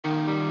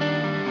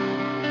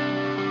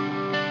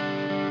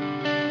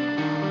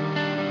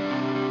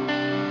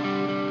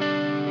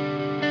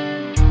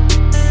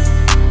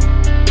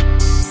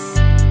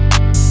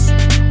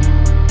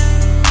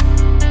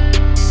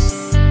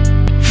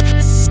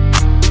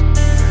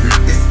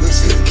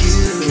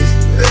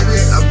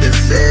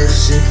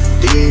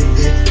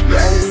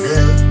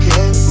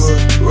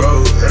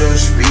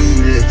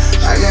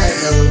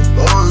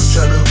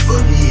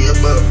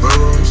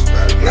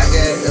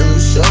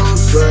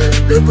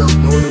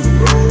the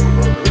road.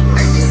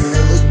 I get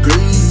hella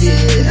green,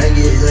 yeah, I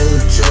get hella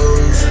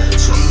chose.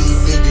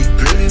 These niggas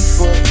gritty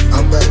fuck,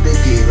 I'm about to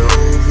get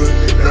over.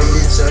 No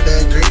bitch on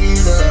that green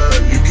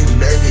you can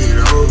let it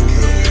over.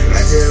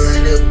 I just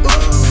like the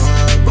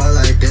ball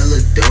like Della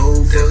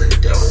Dover.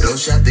 Don't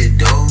shop at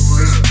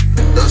Dover's,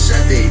 don't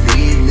shop at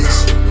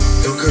Needless.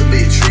 Don't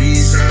commit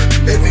treason.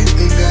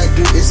 Everything I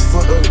do is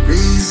for a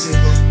reason.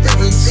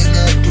 Everything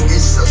I do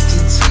is so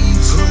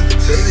strategic.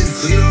 Baby,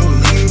 we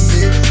don't need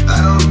me, I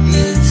don't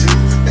need you,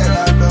 and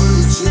I know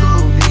that you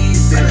don't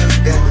need me.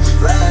 Got the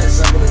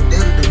flies, I'm gonna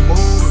get the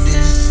moon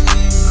this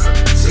season.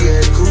 See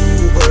that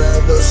cool, but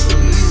I know so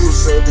evil,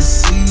 so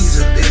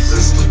deceiving.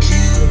 It's the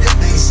kill, that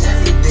makes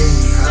every day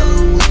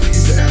Halloween.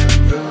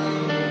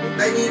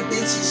 I get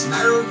bitches,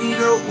 I don't need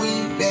no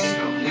weed back.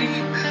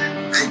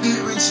 I get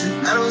rich,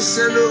 I don't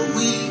sell no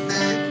weed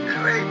back.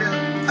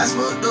 I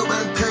smoke dope by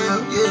the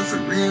pound, yeah, for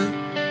real.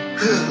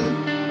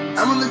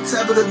 I'm on the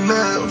top of the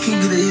mountain, king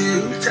of the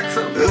hill.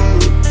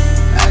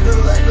 I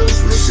don't like no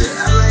switch shit,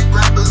 I like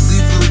rappers,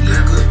 leave for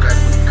liquor.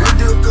 One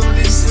deal come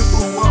this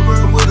simple, one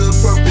run with a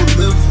purple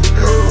liver.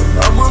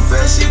 I'm a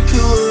fashion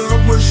killer,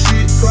 I'm a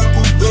shit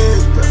purple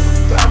bag.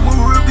 I'm a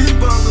real big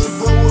baller,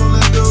 but won't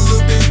let no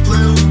little bitch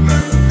play with me.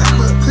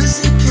 I'm a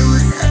pussy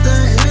killer, after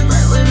I hit it,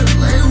 might let her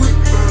lay with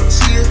me.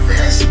 She a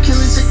fashion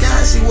killer, check out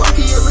how she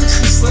walking, your looks,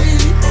 she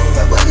slaying.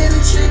 My boy got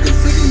a trigger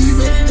figure, you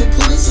ready to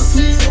pull it, so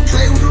please don't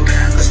play with him.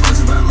 I spoke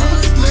to my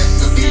lungs, black,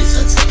 the bitch,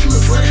 I take a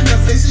look right in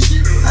her face and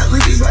shit. I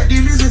look at my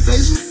demons and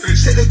face me.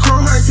 Said the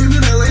chrome heart till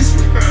that lace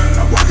me.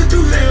 I'm walking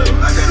through hell,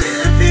 I got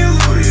an FL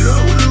loaded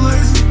up with a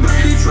laser. My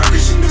bitch rockin'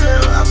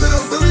 Chanel, I bet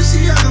on Billy,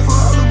 she out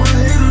for